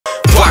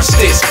watch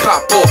this.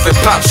 Pop off and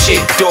pop shit.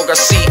 Dog, I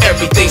see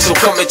everything, so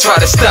come and try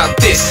to stop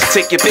this.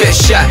 Take your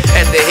best shot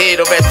at the head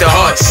or at the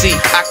heart. See,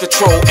 I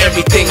control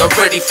everything. I'm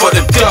ready for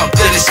the dump.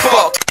 Let it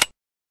spark.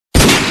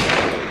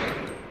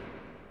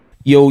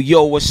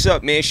 Yo, what's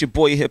up, man? It's your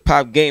boy, Hip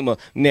Hop Gamer.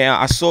 Now,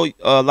 I saw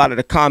a lot of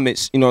the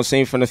comments, you know what I'm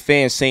saying, from the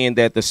fans saying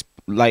that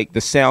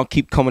the sound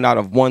keep coming out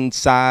of one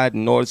side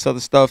and all this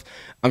other stuff.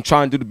 I'm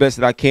trying to do the best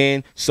that I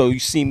can. So you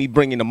see me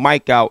bringing the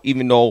mic out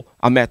even though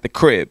I'm at the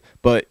crib.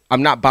 But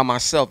I'm not by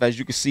myself. As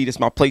you can see, this is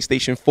my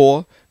PlayStation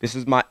 4. This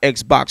is my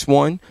Xbox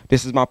One.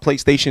 This is my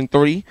PlayStation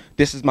 3.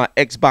 This is my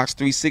Xbox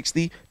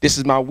 360. This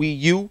is my Wii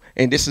U.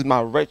 And this is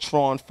my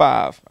Retron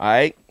 5. All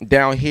right.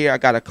 Down here, I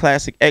got a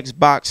classic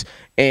Xbox.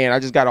 And I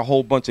just got a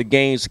whole bunch of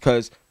games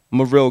because I'm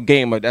a real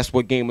gamer. That's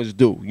what gamers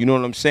do. You know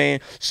what I'm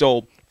saying?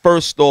 So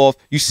first off,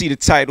 you see the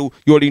title.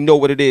 You already know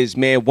what it is,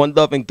 man. One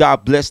love and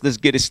God bless. Let's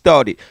get it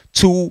started.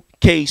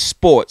 2K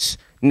Sports.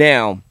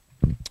 Now,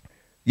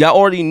 y'all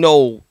already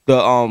know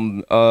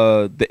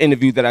the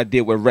interview that I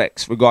did with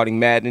Rex regarding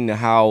Madden and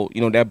how, you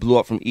know, that blew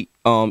up from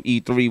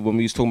E3 when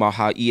we was talking about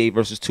how EA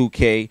versus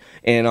 2K.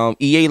 And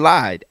EA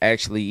lied,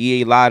 actually.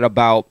 EA lied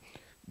about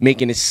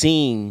making it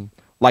seem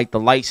like the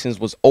license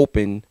was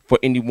open for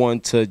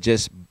anyone to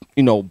just,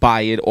 you know,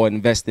 buy it or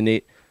invest in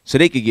it so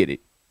they could get it.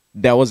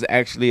 That was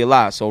actually a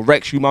lie. So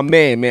Rex, you my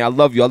man. I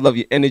love you. I love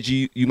your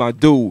energy. You my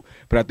dude.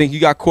 But I think you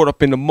got caught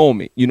up in the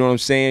moment. You know what I'm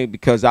saying?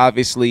 Because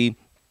obviously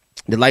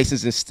the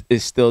license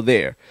is still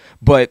there.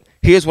 But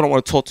here's what I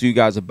want to talk to you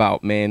guys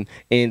about, man.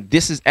 And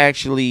this is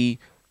actually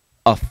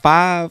a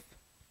 5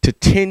 to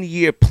 10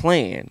 year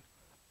plan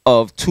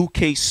of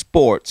 2K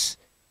Sports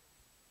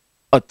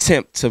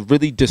attempt to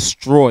really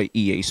destroy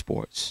EA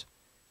Sports.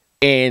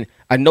 And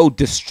I know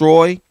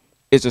destroy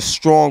is a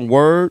strong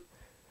word,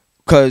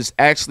 because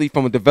actually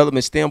from a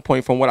development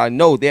standpoint, from what I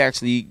know, they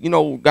actually, you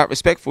know, got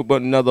respect for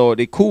one another, or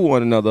they cool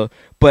one another.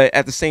 But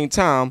at the same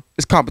time,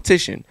 it's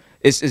competition.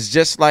 It's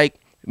just like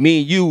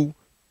me and you,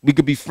 we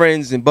could be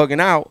friends and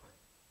bugging out.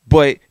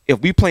 But if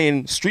we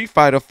playing Street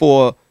Fighter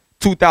for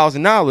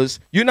 $2,000,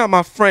 you're not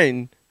my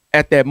friend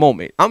at that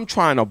moment. I'm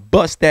trying to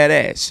bust that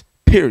ass,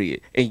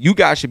 period. And you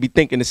guys should be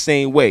thinking the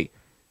same way.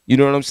 You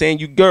know what I'm saying?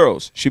 You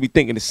girls should be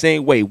thinking the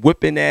same way,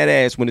 whipping that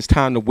ass when it's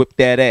time to whip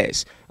that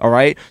ass. All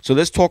right. So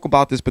let's talk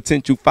about this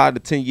potential 5 to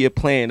 10 year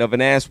plan of an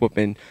ass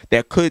whipping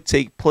that could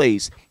take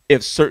place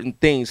if certain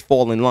things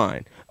fall in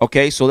line.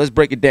 OK, so let's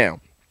break it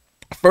down.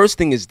 First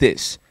thing is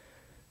this.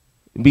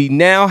 We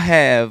now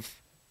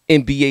have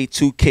NBA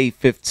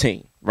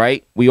 2K15.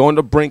 Right. We on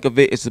the brink of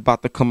it. It's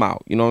about to come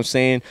out. You know what I'm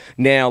saying?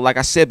 Now, like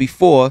I said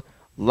before,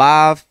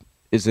 live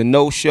is a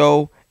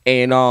no-show.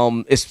 And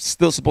it's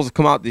still supposed to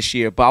come out this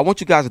year. But I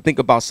want you guys to think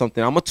about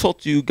something. I'm going to talk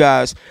to you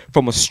guys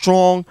from a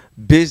strong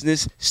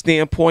business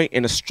standpoint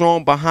and a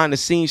strong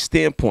behind-the-scenes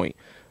standpoint.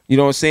 You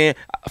know what I'm saying?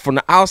 From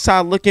the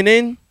outside looking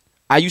in,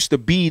 I used to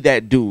be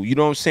that dude. You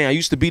know what I'm saying? I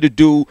used to be the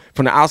dude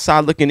from the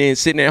outside looking in,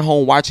 sitting at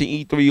home watching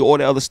E3, all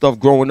the other stuff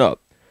growing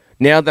up.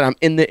 Now that I'm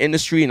in the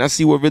industry and I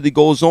see what really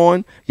goes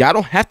on, y'all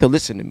don't have to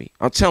listen to me.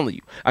 I'm telling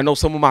you. I know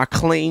some of my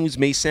claims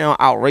may sound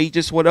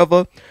outrageous,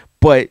 whatever.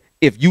 But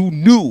if you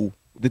knew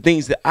the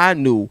things that I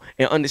knew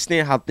and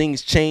understand how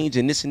things change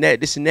and this and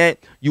that,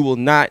 you will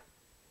not,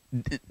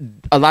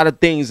 a lot of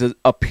things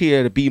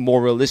appear to be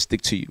more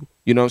realistic to you.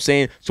 You know what I'm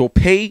saying? So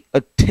pay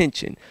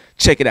attention.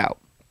 Check it out.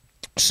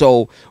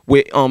 So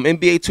with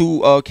NBA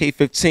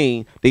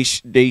 2K15,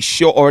 they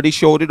already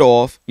showed it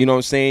off. You know what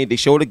I'm saying? They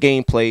showed the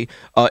gameplay.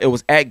 It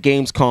was at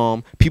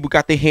Gamescom. People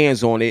got their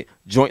hands on it.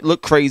 Joint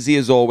looked crazy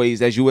as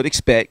always, as you would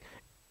expect.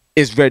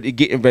 It's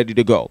getting ready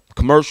to go.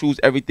 Commercials,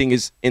 everything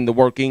is in the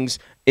workings.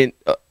 In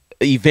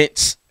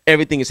events,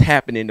 everything is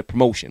happening, the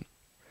promotion.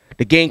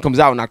 The game comes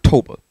out in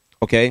October,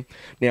 okay?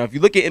 Now, if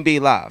you look at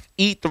NBA Live,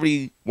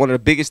 E3, one of the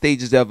biggest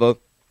stages ever,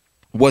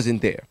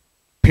 wasn't there,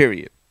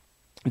 period.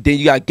 Then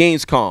you got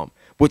Gamescom,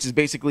 which is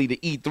basically the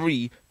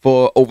E3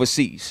 for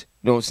overseas.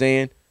 You know what I'm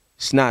saying?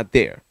 It's not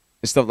there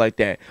and stuff like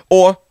that.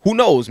 Or, who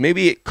knows,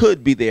 maybe it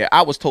could be there.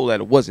 I was told that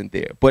it wasn't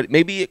there. But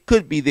maybe it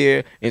could be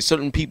there, and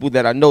certain people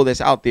that I know that's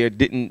out there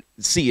didn't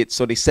see it,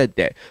 so they said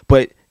that.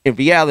 But in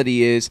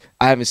reality is,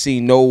 I haven't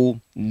seen no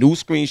new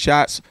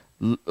screenshots,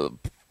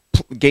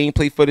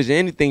 gameplay footage, or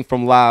anything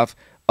from Live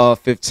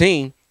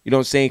 15, you know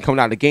what I'm saying,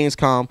 coming out of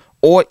Gamescom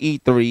or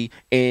E3,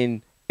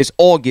 and it's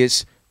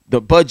August,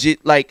 the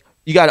budget, like,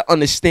 you got to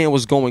understand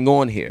what's going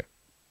on here.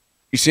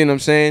 You see what I'm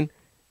saying?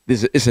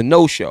 It's a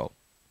no-show.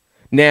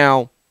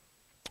 Now,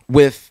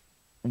 with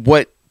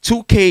what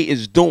 2K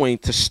is doing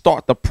to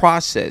start the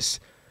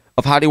process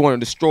of how they want to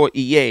destroy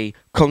EA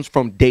comes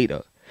from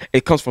data.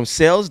 It comes from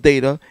sales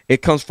data.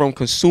 It comes from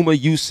consumer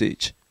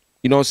usage.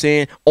 You know what I'm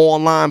saying?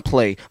 Online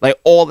play, like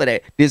all of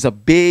that. There's a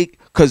big,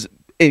 because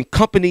in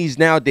companies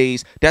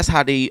nowadays, that's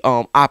how they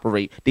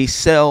operate. They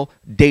sell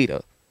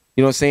data.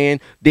 You know what I'm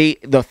saying?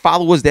 The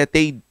followers that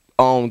they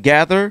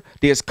gather,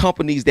 there's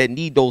companies that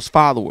need those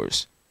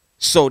followers.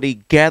 So they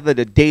gather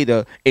the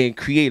data and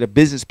create a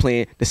business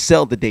plan to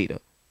sell the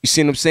data. You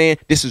see what I'm saying?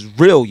 This is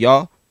real,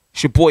 y'all.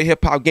 It's your boy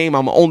Hip Hop Game.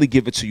 I'ma only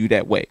give it to you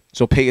that way.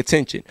 So pay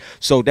attention.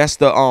 So that's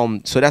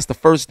the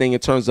first thing in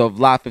terms of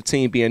Live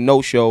 15 being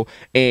no show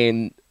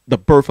and the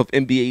birth of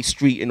NBA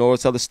Street and all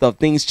this other stuff.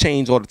 Things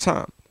change all the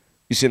time.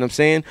 You see what I'm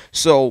saying?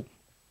 So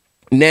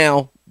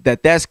now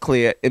that that's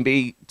clear,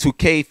 NBA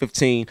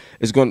 2K15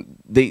 is going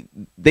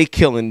they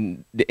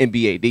killing the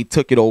NBA. They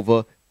took it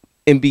over.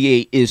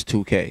 NBA is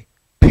 2K.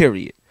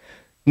 Period.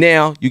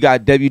 Now you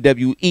got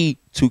WWE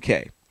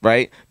 2K.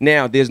 Right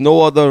now, there's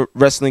no other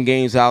wrestling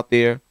games out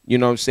there. You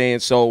know what I'm saying?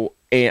 So,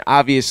 and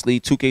obviously,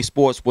 2K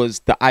Sports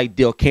was the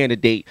ideal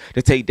candidate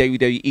to take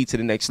WWE to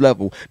the next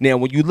level. Now,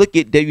 when you look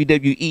at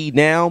WWE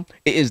now,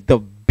 it is the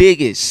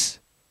biggest,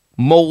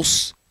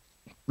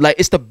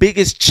 it's the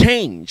biggest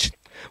change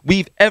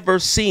we've ever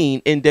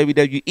seen in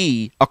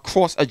WWE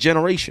across a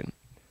generation.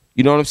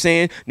 You know what I'm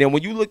saying? Now,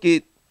 when you look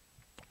at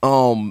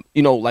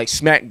like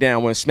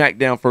SmackDown, when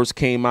SmackDown first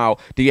came out,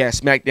 you had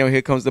SmackDown,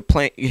 here comes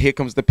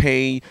the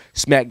pain,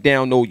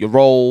 SmackDown, know your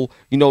role.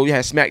 You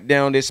had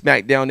SmackDown this,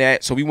 SmackDown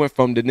that. So we went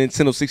from the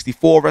Nintendo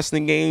 64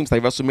 wrestling games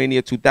like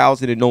WrestleMania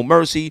 2000 and No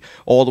Mercy,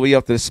 all the way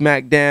up to the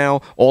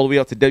SmackDown, all the way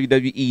up to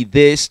WWE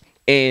this,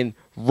 and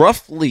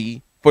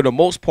roughly for the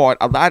most part,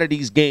 a lot of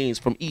these games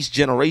from each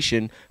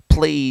generation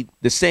played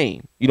the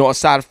same.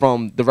 Aside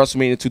from the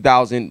WrestleMania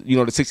 2000,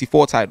 the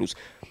 64 titles,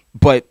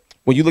 but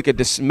when you look at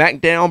the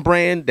SmackDown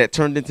brand that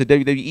turned into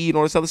WWE and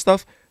all this other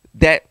stuff,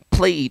 that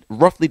played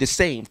roughly the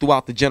same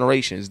throughout the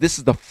generations. This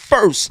is the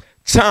first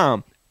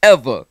time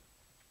ever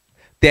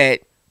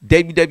that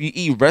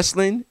WWE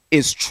wrestling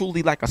is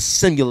truly like a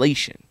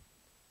simulation.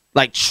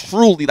 Like,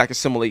 truly like a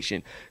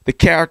simulation. The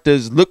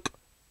characters look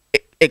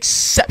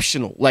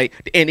exceptional,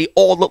 and they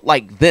all look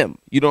like them.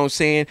 You know what I'm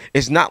saying?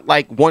 It's not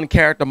like one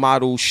character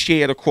model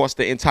shared across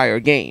the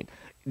entire game,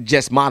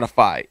 just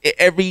modified.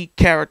 Every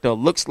character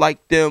looks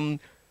like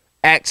them,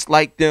 acts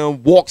like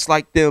them, walks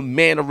like them,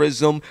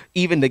 mannerism.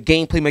 Even the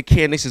gameplay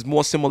mechanics is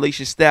more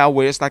simulation style,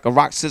 where it's like a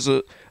rock,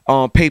 scissors,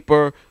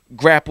 paper,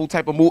 grapple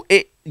type of move.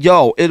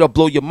 It'll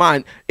blow your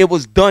mind. It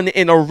was done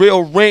in a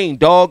real ring,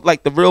 dog.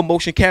 Like the real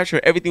motion capture,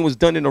 everything was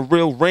done in a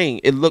real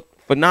ring. It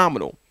looked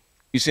phenomenal.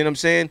 You see what I'm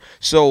saying?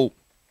 So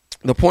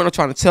the point I'm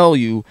trying to tell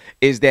you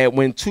is that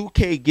when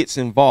 2K gets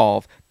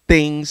involved,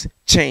 things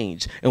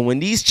change. And when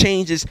these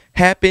changes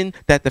happen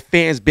that the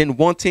fans been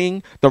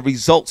wanting, the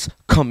results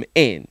come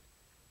in.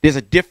 There's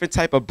a different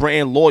type of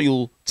brand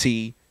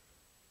loyalty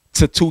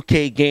to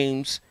 2K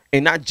games,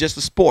 and not just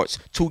the sports,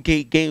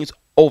 2K games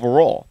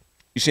overall.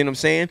 You see what I'm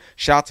saying?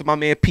 Shout out to my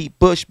man Pete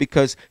Bush,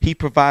 because he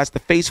provides the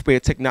faceware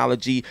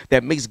technology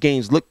that makes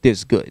games look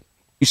this good.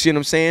 You see what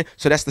I'm saying?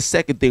 So that's the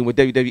second thing with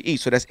WWE.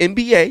 So that's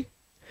NBA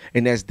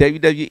and that's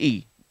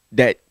WWE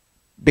that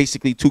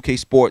basically 2K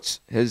Sports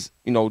has,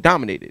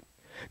 dominated.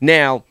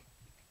 Now,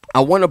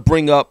 I want to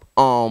bring up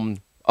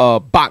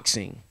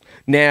boxing.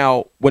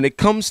 Now, when it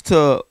comes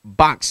to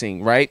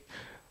boxing, right,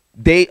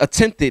 they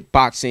attempted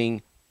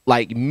boxing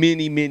like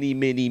many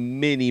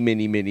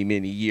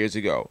years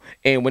ago.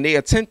 And when they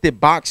attempted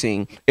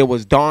boxing, it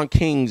was Don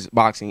King's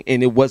boxing,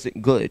 and it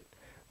wasn't good.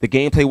 The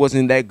gameplay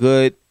wasn't that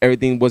good.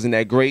 Everything wasn't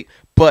that great.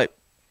 But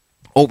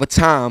over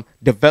time,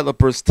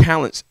 developers'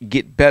 talents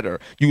get better.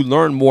 You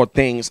learn more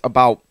things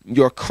about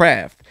your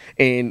craft.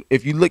 And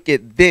if you look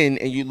at then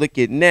and you look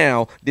at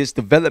now, this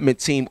development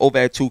team over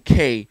at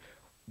 2K,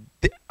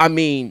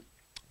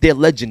 they're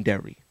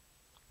legendary,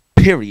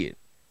 period.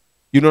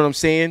 You know what I'm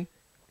saying?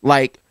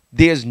 Like,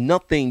 there's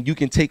nothing you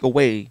can take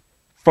away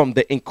from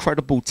the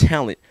incredible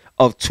talent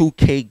of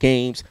 2K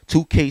games,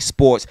 2K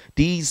sports.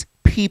 These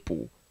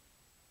people,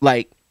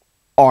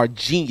 are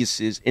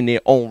geniuses in their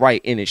own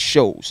right, and it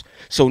shows.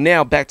 So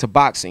now back to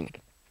boxing.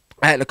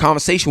 I had a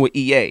conversation with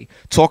EA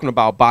talking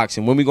about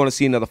boxing. When we're going to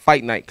see another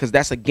fight night, because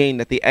that's a game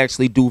that they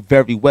actually do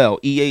very well.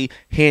 EA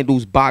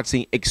handles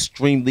boxing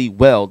extremely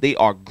well. They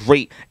are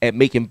great at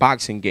making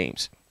boxing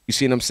games. You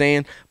see what I'm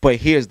saying? But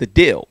here's the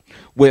deal.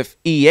 With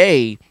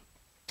EA,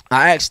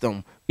 I asked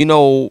them,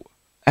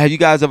 have you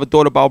guys ever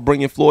thought about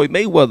bringing Floyd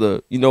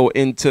Mayweather,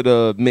 into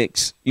the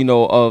mix,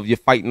 of your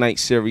Fight Night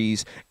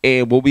series?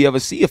 And will we ever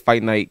see a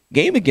Fight Night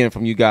game again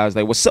from you guys?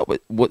 Like, what's up?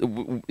 What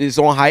is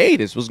on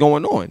hiatus? What's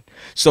going on?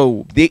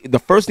 So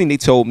the first thing they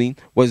told me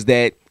was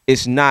that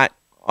it's not,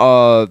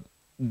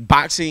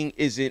 boxing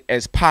isn't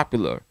as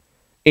popular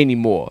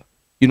anymore.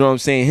 You know what I'm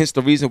saying? Hence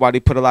the reason why they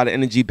put a lot of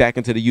energy back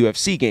into the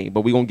UFC game.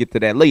 But we're going to get to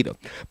that later.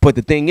 But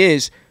the thing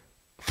is,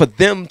 for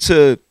them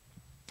to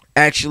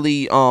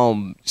actually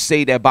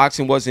say that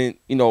boxing wasn't,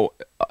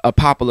 a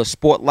popular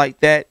sport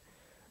like that,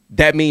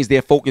 that means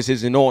their focus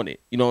isn't on it.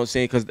 You know what I'm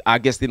saying? Because I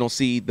guess they don't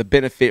see the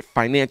benefit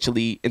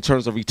financially in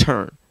terms of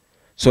return.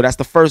 So that's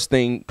the first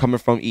thing coming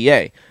from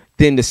EA.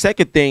 Then the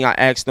second thing I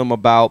asked them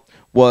about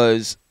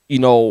was,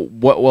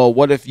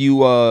 what if you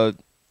got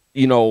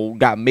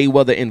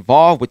Mayweather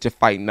involved with your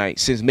fight night?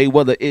 Since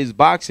Mayweather is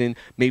boxing,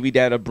 maybe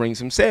that'll bring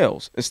some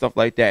sales and stuff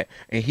like that.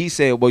 And he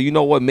said, well, you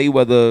know what,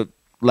 Mayweather,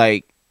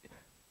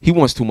 he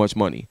wants too much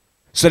money.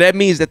 So that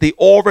means that they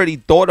already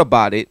thought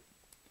about it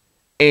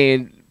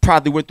and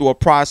probably went through a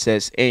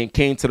process and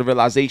came to the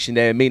realization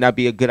that it may not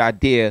be a good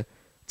idea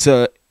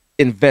to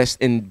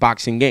invest in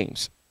boxing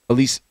games, at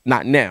least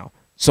not now.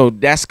 So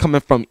that's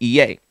coming from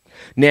EA.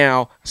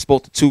 Now, I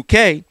spoke to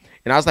 2K,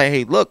 and I was like,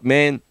 hey, look,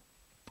 man,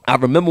 I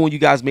remember when you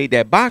guys made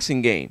that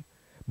boxing game,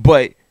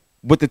 but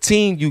with the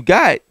team you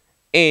got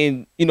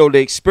and, you know, the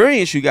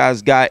experience you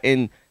guys got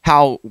and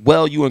how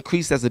well you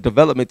increased as a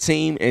development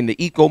team and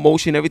the eco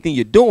motion, everything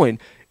you're doing,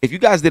 if you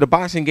guys did a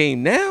boxing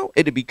game now,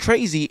 it'd be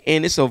crazy,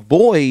 and it's a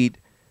void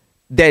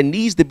that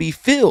needs to be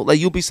filled. Like,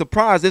 you'll be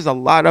surprised. There's a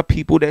lot of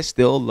people that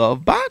still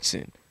love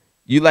boxing.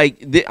 You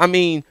like, I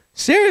mean,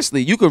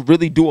 seriously, you could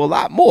really do a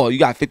lot more. You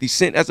got 50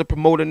 Cent as a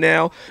promoter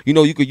now. You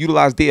know, you could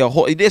utilize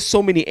there's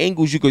so many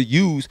angles you could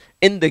use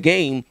in the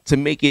game to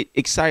make it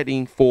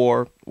exciting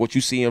for what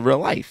you see in real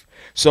life.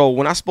 So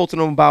when I spoke to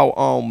them about,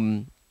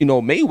 you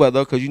know,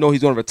 Mayweather, because you know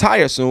he's going to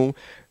retire soon,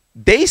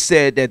 they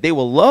said that they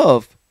would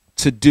love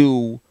to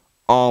do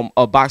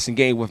a boxing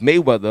game with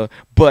Mayweather,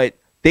 but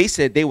they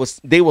said they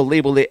will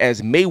label it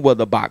as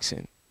Mayweather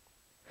boxing.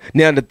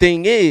 Now the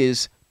thing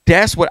is,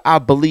 that's what I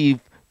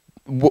believe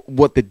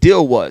what the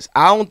deal was.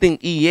 I don't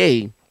think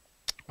EA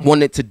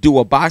wanted to do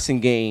a boxing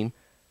game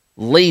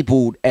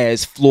labeled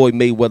as Floyd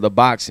Mayweather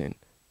boxing.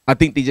 I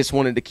think they just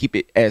wanted to keep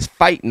it as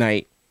Fight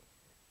Night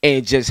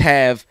and just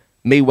have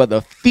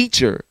Mayweather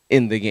feature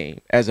in the game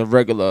as a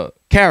regular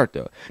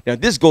character. Now,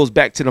 this goes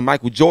back to the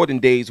Michael Jordan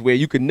days where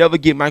you could never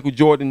get Michael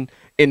Jordan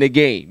in the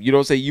game. You know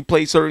what I'm saying? You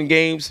play certain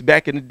games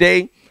back in the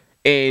day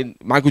and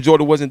Michael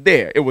Jordan wasn't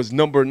there. It was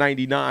number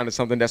 99 or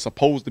something that's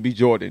supposed to be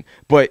Jordan,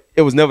 but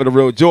it was never the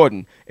real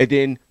Jordan. And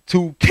then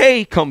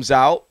 2K comes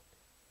out,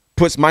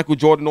 puts Michael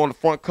Jordan on the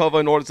front cover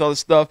and all this other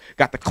stuff,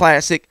 got the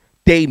classic.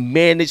 They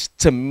managed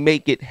to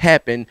make it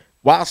happen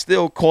while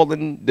still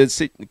calling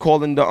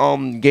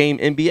the game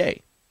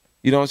NBA.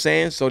 You know what I'm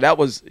saying? So that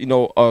was, you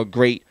know, a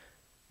great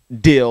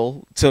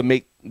deal to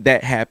make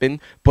that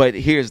happen. But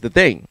here's the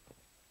thing.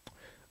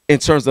 In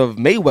terms of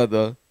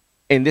Mayweather,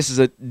 and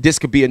this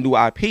could be a new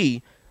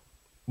IP,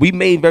 we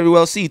may very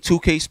well see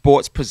 2K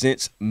Sports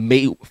presents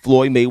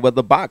Floyd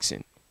Mayweather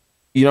boxing.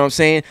 You know what I'm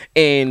saying?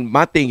 And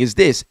my thing is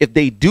this. If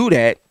they do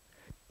that,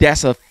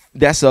 that's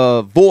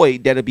a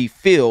void that'll be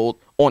filled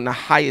on the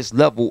highest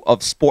level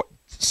of sport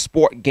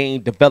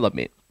game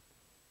development.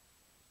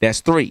 That's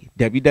 3.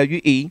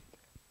 WWE,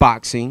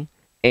 boxing,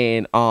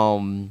 and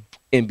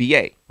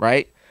NBA,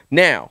 right?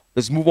 Now,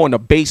 let's move on to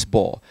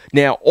baseball.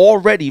 Now,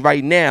 already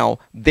right now,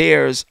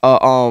 there's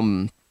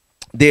a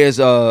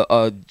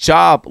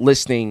job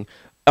listing.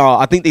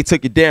 I think they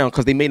took it down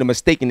because they made a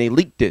mistake and they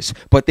leaked this.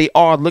 But they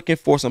are looking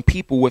for some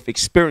people with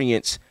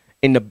experience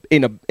in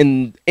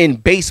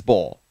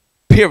baseball,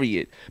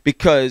 period.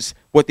 Because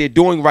what they're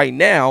doing right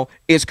now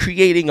is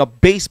creating a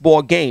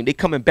baseball game. They're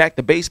coming back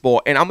to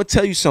baseball. And I'm going to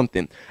tell you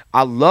something.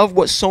 I love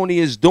what Sony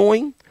is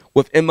doing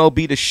with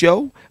MLB The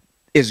Show.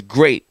 Is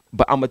great.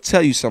 But I'm going to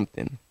tell you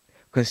something.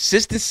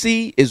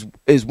 Consistency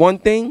is one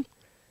thing.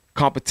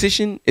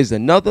 Competition is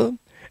another.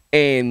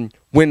 And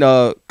when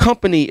a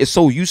company is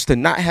so used to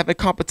not having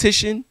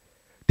competition,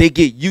 they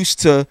get used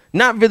to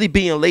not really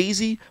being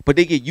lazy, but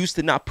they get used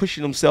to not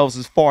pushing themselves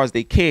as far as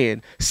they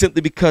can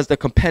simply because the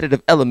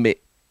competitive element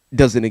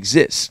doesn't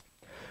exist.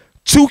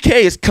 2K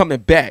is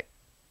coming back.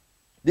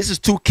 This is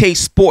 2K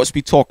Sports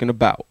we're talking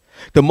about.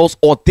 The most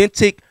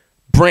authentic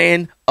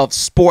brand of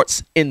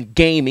sports and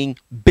gaming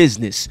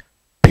business,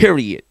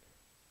 period.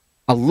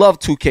 I love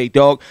 2K,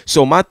 dog.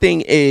 So my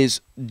thing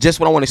is, just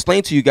what I want to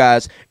explain to you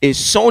guys is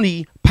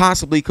Sony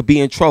possibly could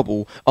be in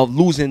trouble of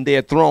losing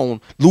their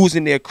throne,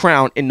 losing their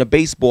crown in the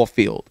baseball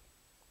field,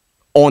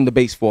 on the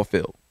baseball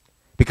field.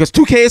 Because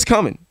 2K is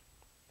coming.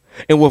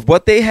 And with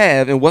what they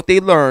have and what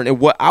they learned and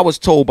what I was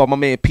told by my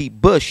man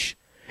Pete Bush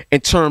in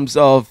terms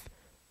of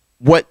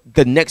what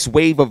the next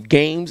wave of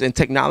games and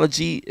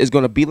technology is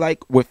going to be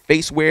like with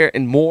faceware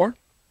and more,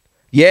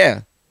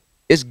 yeah,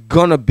 it's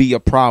going to be a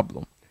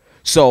problem.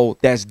 So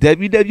that's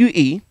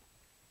WWE,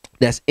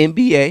 that's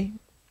NBA,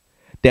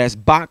 that's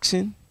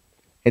boxing,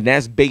 and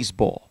that's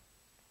baseball.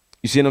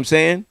 You see what I'm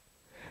saying?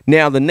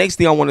 Now, the next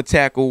thing I want to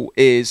tackle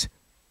is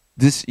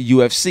this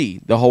UFC,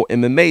 the whole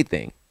MMA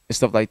thing and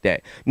stuff like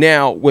that.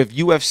 Now, with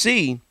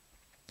UFC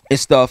and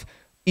stuff,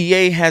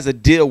 EA has a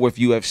deal with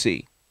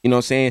UFC. You know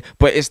what I'm saying?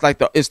 But it's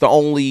like it's the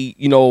only,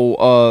 you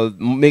know,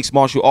 mixed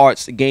martial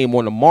arts game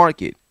on the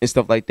market and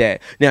stuff like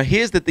that. Now,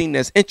 here's the thing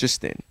that's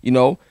interesting, you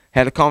know.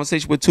 Had a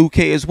conversation with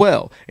 2K as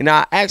well. And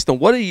I asked them,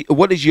 what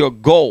is your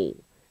goal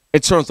in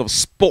terms of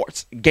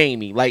sports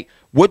gaming? Like,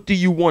 what do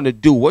you want to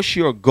do? What's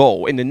your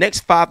goal? In the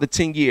next 5 to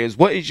 10 years,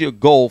 what is your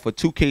goal for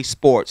 2K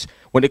Sports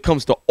when it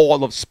comes to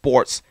all of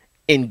sports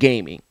in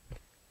gaming?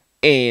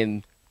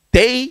 And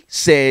they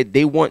said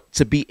they want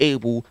to be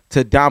able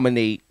to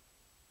dominate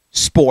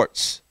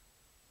sports.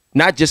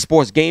 Not just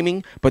sports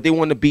gaming, but they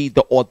want to be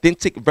the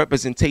authentic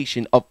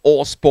representation of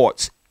all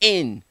sports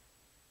in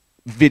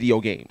video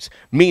games,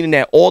 meaning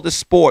that all the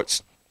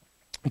sports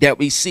that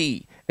we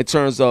see in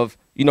terms of,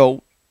 you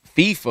know,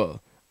 FIFA,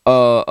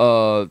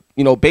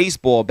 you know,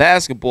 baseball,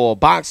 basketball,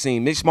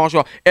 boxing, mixed martial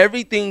arts,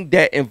 everything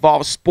that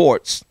involves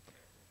sports,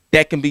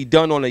 that can be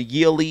done on a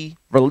yearly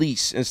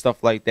release and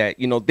stuff like that.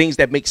 You know, things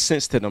that make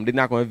sense to them. They're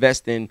not going to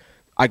invest in,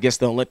 I guess,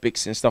 the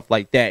Olympics and stuff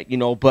like that, you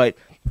know, but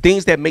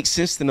things that make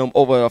sense to them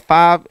over a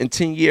 5 and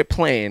 10 year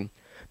plan.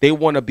 They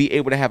want to be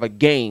able to have a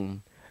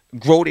game,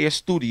 grow their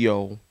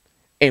studio,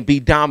 and be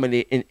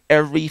dominant in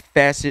every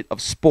facet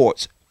of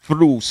sports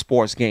through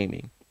sports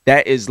gaming.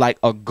 That is like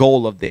a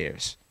goal of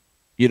theirs.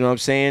 You know what I'm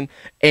saying?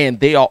 And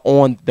they are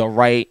on the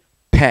right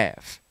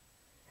path.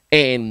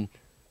 And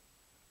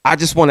I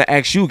just want to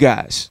ask you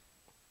guys,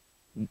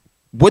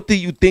 what do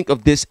you think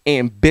of this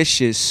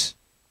ambitious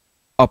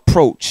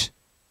approach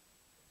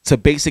to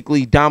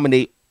basically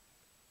dominate,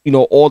 you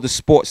know, all the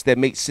sports that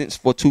make sense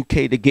for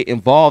 2K to get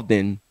involved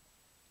in?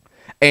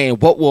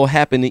 And what will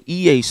happen in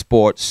EA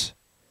Sports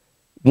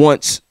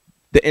once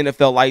the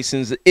NFL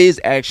license is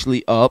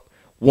actually up,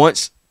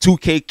 once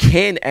 2K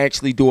can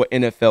actually do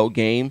an NFL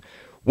game,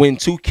 when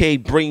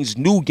 2K brings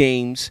new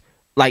games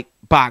like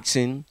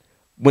boxing,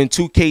 when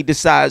 2K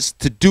decides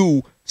to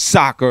do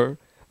soccer,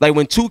 like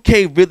when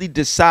 2K really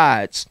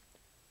decides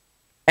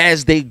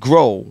as they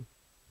grow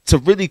to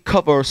really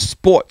cover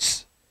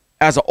sports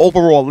as an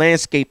overall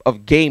landscape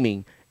of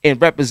gaming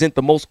and represent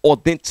the most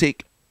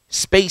authentic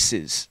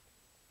spaces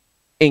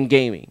in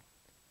gaming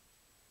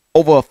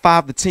over a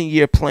 5 to 10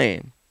 year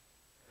plan,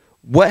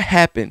 what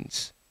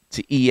happens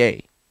to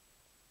EA?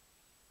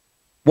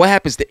 What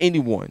happens to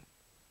anyone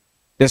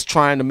that's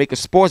trying to make a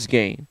sports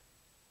game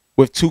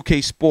with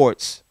 2K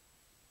Sports?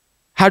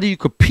 How do you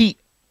compete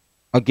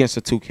against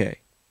a 2K?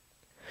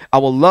 I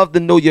would love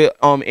to know your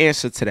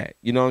answer to that.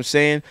 You know what I'm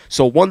saying?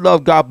 So one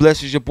love, God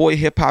bless, is your boy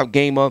Hip Hop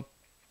Gamer,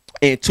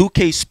 and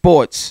 2K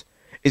Sports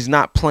is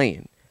not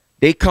playing.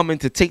 They coming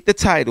to take the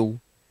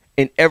title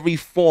in every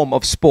form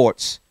of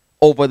sports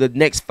over the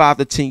next 5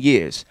 to 10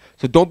 years.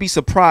 So don't be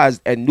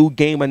surprised at new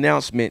game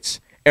announcements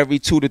every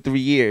 2 to 3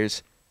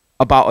 years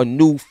about a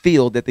new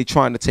field that they're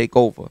trying to take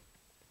over.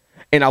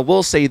 And I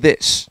will say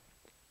this,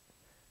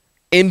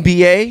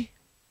 NBA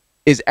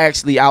is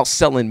actually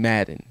outselling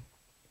Madden.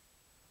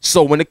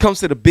 So when it comes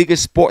to the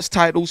biggest sports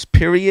titles,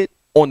 period,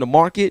 on the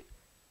market,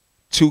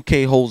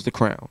 2K holds the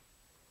crown.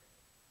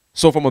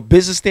 So from a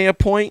business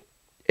standpoint,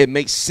 it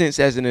makes sense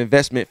as an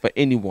investment for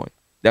anyone.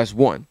 That's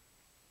one.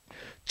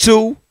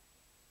 Two,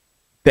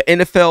 the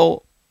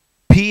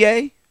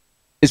NFLPA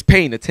is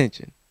paying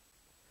attention.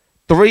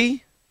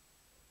 Three,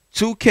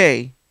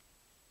 2K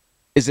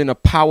is in a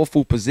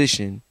powerful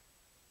position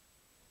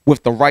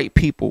with the right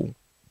people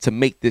to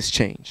make this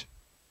change.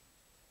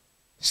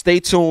 Stay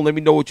tuned. Let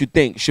me know what you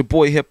think. It's your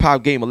boy Hip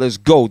Hop Gamer. Let's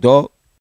go, dog.